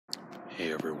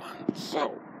Hey everyone.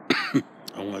 So,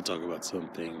 I want to talk about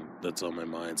something that's on my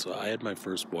mind. So, I had my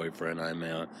first boyfriend. I'm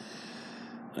a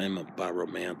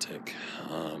biromantic,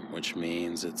 which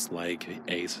means it's like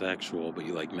asexual, but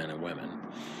you like men and women.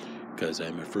 Because I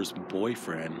had my first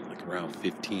boyfriend like around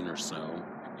 15 or so,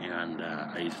 and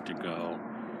I used to go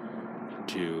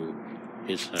to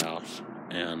his house,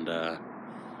 and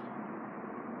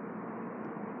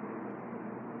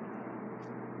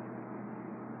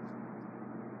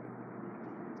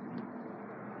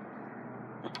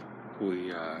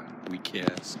we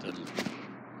kissed, and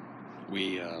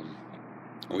we um,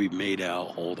 we made out,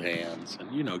 hold hands,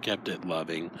 and kept it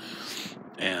loving.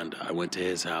 And I went to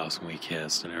his house and we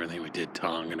kissed and everything. We did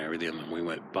tongue and everything. And we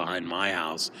went behind my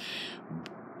house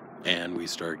and we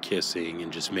started kissing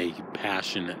and just making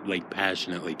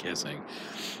passionately kissing.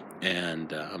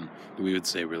 And we would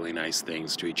say really nice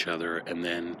things to each other. And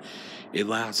then it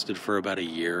lasted for about a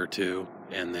year or two.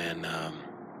 And then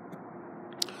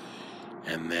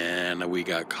we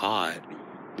got caught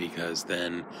because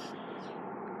then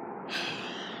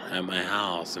at my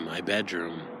house, in my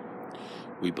bedroom,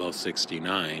 we both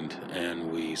 69'd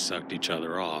and we sucked each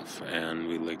other off and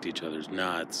we licked each other's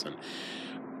nuts, and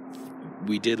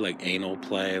we did like anal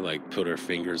play, like put our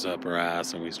fingers up our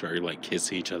ass and we started like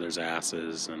kissing each other's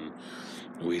asses, and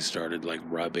we started like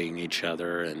rubbing each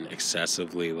other and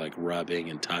excessively like rubbing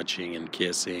and touching and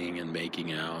kissing and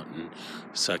making out and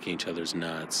sucking each other's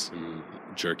nuts and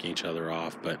jerking each other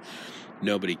off, but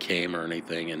nobody came or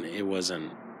anything, and it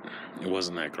wasn't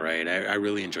that great. I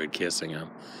really enjoyed kissing him.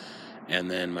 And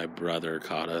then my brother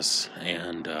caught us,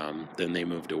 and then they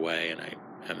moved away, and I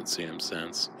haven't seen him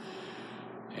since.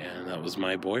 And that was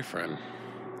my boyfriend.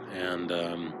 And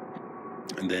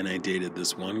then I dated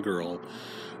this one girl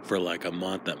for like a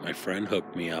month that my friend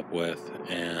hooked me up with,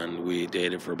 and we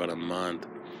dated for about a month.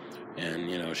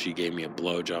 And she gave me a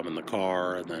blowjob in the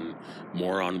car, and then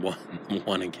more on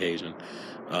one occasion.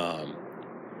 Um,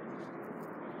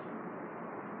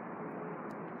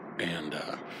 and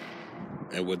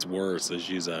and what's worse is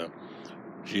she's a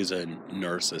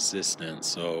nurse assistant,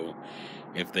 so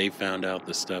if they found out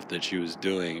the stuff that she was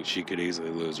doing, she could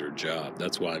easily lose her job.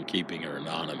 That's why I'm keeping her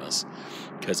anonymous,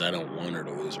 because I don't want her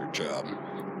to lose her job.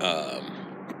 Um,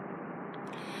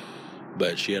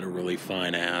 but she had a really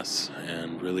fine ass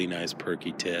and really nice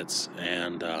perky tits,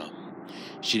 and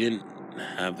she didn't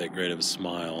have that great of a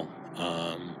smile.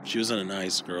 She wasn't a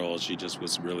nice girl. She just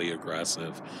was really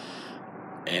aggressive,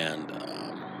 and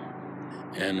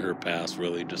her past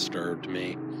really disturbed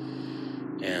me.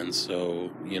 And so,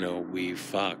 we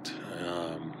fucked.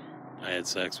 I had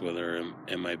sex with her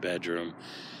in my bedroom,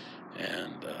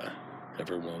 and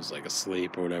everyone was like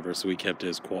asleep or whatever. So we kept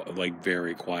it like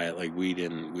very quiet. Like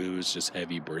it was just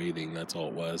heavy breathing. That's all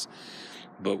it was.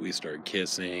 But we started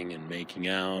kissing and making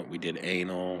out. We did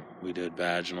anal. We did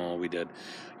vaginal.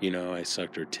 I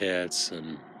sucked her tits,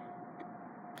 and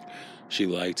she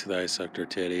liked that I sucked her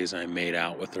titties. I made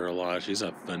out with her a lot. She's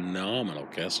a phenomenal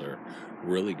kisser.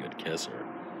 Really good kisser.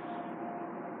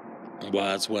 Well,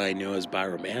 that's why I knew I was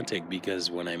biromantic, because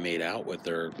when I made out with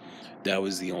her, that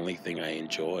was the only thing I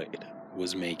enjoyed,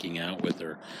 was making out with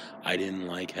her. I didn't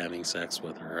like having sex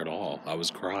with her at all. I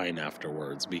was crying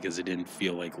afterwards because it didn't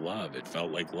feel like love. It felt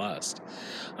like lust.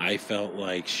 I felt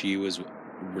like she was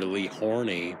really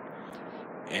horny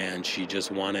and she just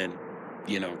wanted,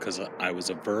 because I was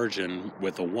a virgin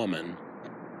with a woman,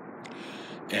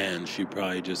 and she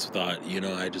probably just thought,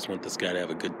 I just want this guy to have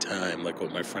a good time, like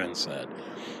what my friend said.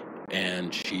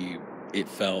 And it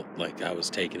felt like I was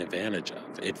taken advantage of.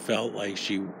 It felt like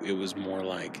it was more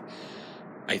like,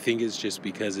 I think it's just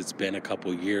because it's been a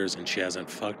couple years and she hasn't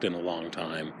fucked in a long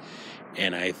time.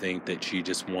 And I think that she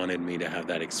just wanted me to have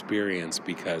that experience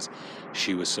because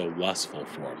she was so lustful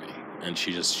for me. And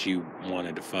she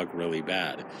wanted to fuck really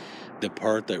bad. The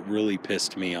part that really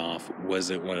pissed me off was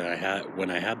that when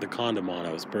I had the condom on,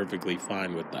 I was perfectly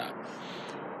fine with that.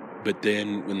 But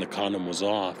then when the condom was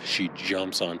off, she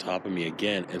jumps on top of me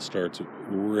again and starts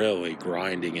really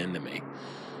grinding into me.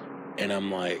 And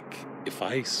I'm like, if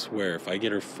I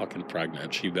get her fucking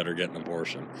pregnant, she better get an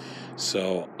abortion.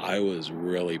 So I was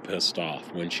really pissed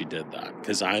off when she did that,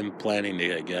 because I'm planning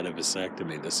to get a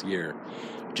vasectomy this year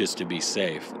just to be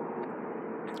safe,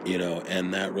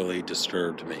 and that really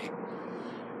disturbed me.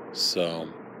 So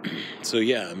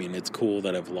yeah, I mean, it's cool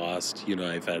that I've lost,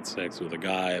 I've had sex with a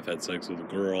guy, I've had sex with a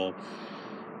girl,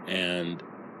 and,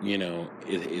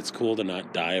 it's cool to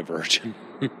not die a virgin,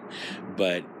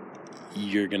 but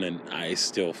I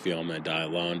still feel I'm gonna die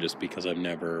alone, just because I've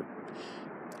never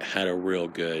had a real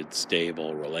good,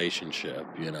 stable relationship,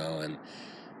 and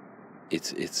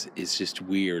it's just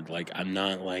weird. Like, I'm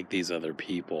not like these other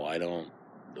people.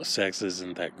 Sex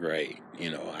isn't that great.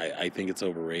 I think it's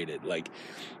overrated. Like,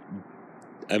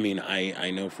 I mean,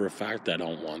 I know for a fact I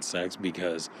don't want sex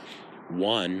because,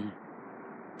 one,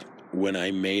 when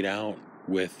I made out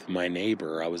with my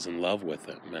neighbor, I was in love with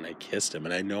him and I kissed him,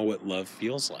 and I know what love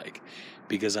feels like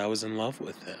because I was in love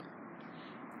with him.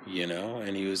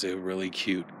 And he was a really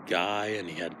cute guy, and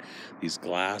he had these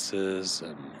glasses,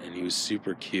 and he was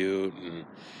super cute, and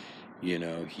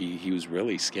he was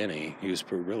really skinny. He was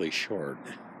really short,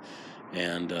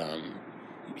 and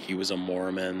he was a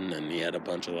Mormon, and he had a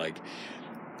bunch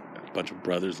of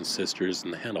brothers and sisters,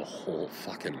 and they had a whole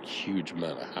fucking huge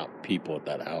amount of people at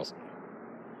that house.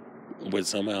 But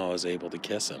somehow I was able to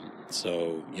kiss him.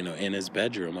 So, in his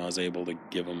bedroom, I was able to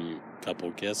give him a couple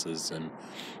kisses, and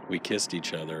we kissed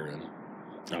each other, and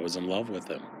I was in love with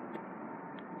him.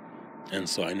 And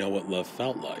so I know what love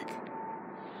felt like.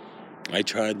 I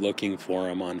tried looking for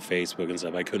him on Facebook and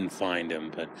stuff. I couldn't find him,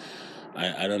 but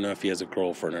I don't know if he has a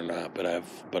girlfriend or not, but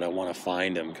I want to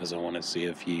find him because I want to see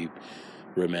if he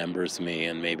remembers me,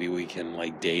 and maybe we can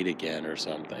date again or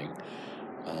something.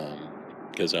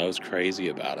 Because I was crazy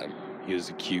about him. He was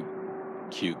a cute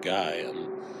guy, and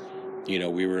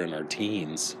we were in our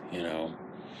teens, and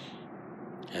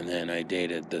then I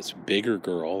dated this bigger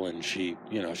girl, and she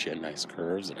had nice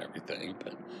curves and everything,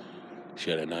 but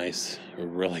she had a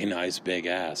really nice big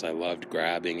ass. I loved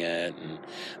grabbing it, and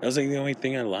that was the only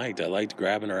thing I liked. I liked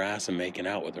grabbing her ass and making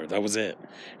out with her. That was it.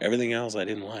 Everything else I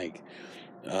didn't like.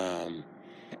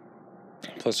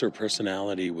 Plus her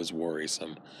personality was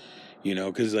worrisome.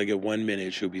 Because at 1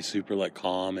 minute she'll be super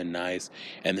calm and nice,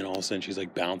 and then all of a sudden she's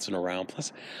bouncing around.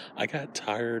 Plus, I got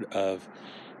tired of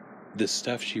the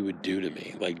stuff she would do to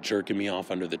me, jerking me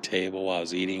off under the table while I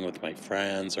was eating with my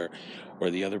friends, or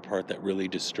the other part that really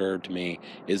disturbed me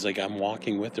is I'm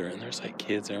walking with her, and there's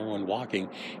kids, everyone walking,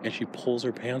 and she pulls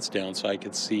her pants down so I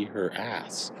could see her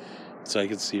ass, so I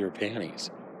could see her panties.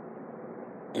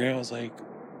 And I was like,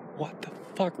 what the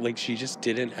fuck? She just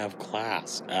didn't have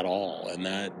class at all, and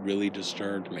that really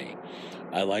disturbed me.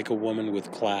 I like a woman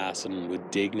with class and with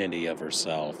dignity of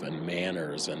herself and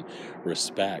manners and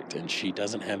respect, and she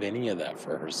doesn't have any of that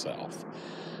for herself.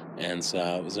 And so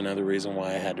it was another reason why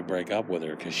I had to break up with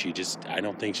her, because I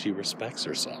don't think she respects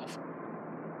herself.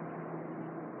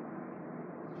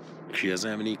 She doesn't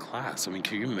have any class. I mean,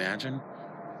 can you imagine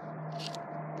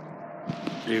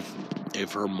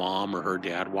if her mom or her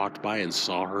dad walked by and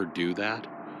saw her do that?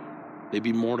 They'd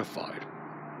be mortified,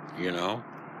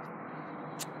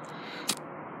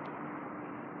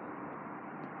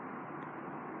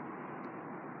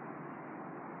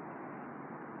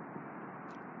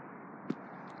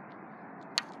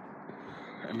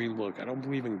 I mean, look, I don't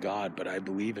believe in God, but I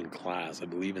believe in class. I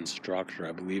believe in structure.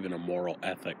 I believe in a moral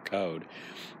ethic code.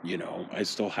 I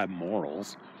still have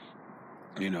morals.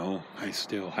 I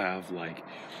still have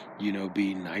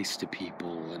being nice to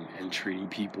people and treating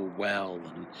people well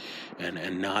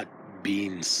and not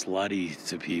being slutty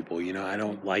to people. I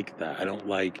don't like that. I don't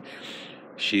like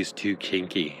she's too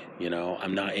kinky.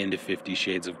 I'm not into 50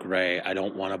 Shades of Grey. I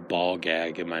don't want a ball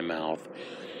gag in my mouth.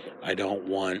 I don't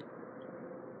want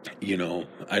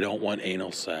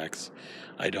anal sex.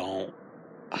 I don't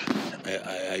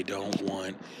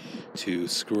want to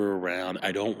screw around.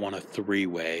 I don't want a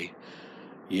three-way.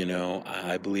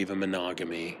 I believe in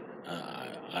monogamy.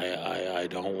 I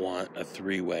don't want a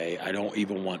three-way. I don't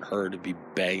even want her to be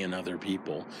banging other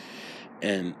people.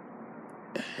 And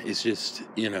it's just,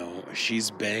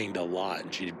 she's banged a lot.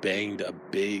 And she's banged a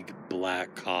big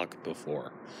black cock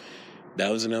before. That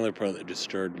was another part that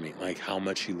disturbed me, how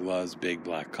much she loves big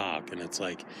black cock. And it's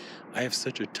I have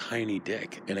such a tiny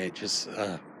dick, and it just,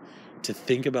 to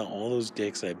think about all those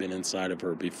dicks that have been inside of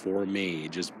her before me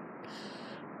just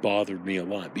bothered me a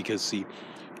lot. Because, see,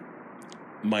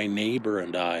 my neighbor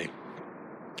and I,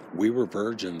 we were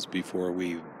virgins before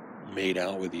we made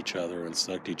out with each other and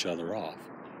sucked each other off.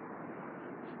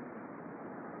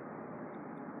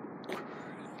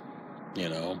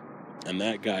 And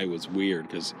that guy was weird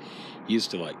because he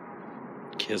used to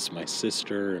kiss my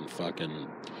sister and fucking,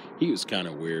 he was kind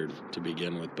of weird to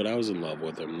begin with, but I was in love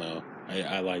with him though.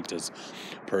 I liked his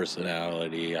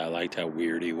personality. I liked how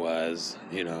weird he was.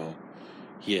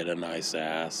 He had a nice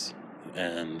ass,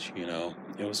 and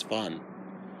it was fun.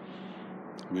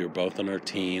 We were both in our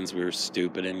teens. We were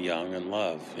stupid and young and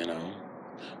love.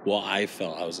 Well, I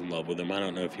felt I was in love with him. I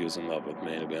don't know if he was in love with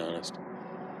me, to be honest.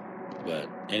 But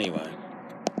anyway,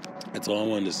 that's all I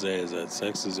wanted to say, is that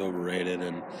sex is overrated,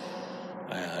 and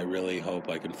I really hope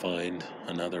I can find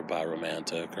another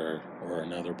biromantic or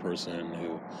another person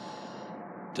who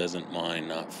doesn't mind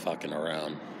not fucking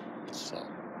around. So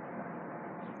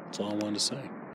that's all I wanted to say.